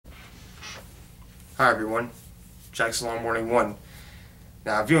Hi everyone, Jackson Long Morning 1.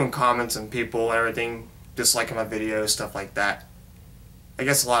 Now, viewing comments and people and everything, disliking my videos, stuff like that, I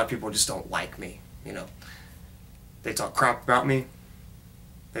guess a lot of people just don't like me, you know. They talk crap about me.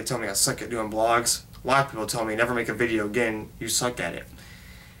 They tell me I suck at doing blogs. A lot of people tell me never make a video again, you suck at it.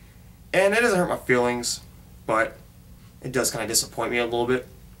 And it doesn't hurt my feelings, but it does kind of disappoint me a little bit.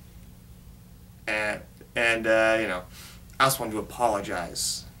 And you know, I just wanted to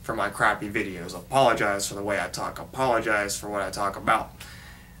apologize for my crappy videos, apologize for the way I talk, apologize for what I talk about.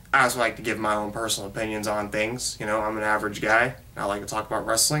 I just like to give my own personal opinions on things. You know, I'm an average guy. I like to talk about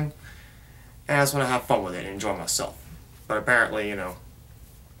wrestling. And I just want to have fun with it and enjoy myself. But apparently, you know,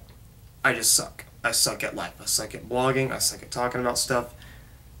 I just suck. I suck at life. I suck at blogging. I suck at talking about stuff.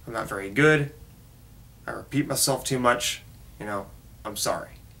 I'm not very good. I repeat myself too much. You know, I'm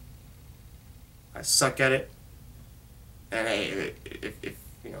sorry. I suck at it. And hey, if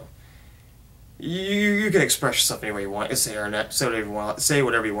you know, you can express yourself any way you want. It's the internet. Say whatever you want. Say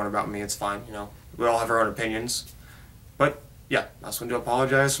whatever you want about me. It's fine. You know, we all have our own opinions. But yeah, I just want to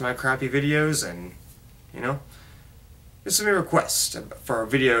apologize for my crappy videos, and you know, just send me a request for a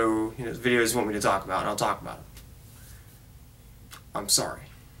video. You know, videos you want me to talk about, and I'll talk about them. I'm sorry.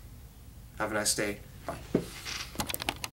 Have a nice day. Bye.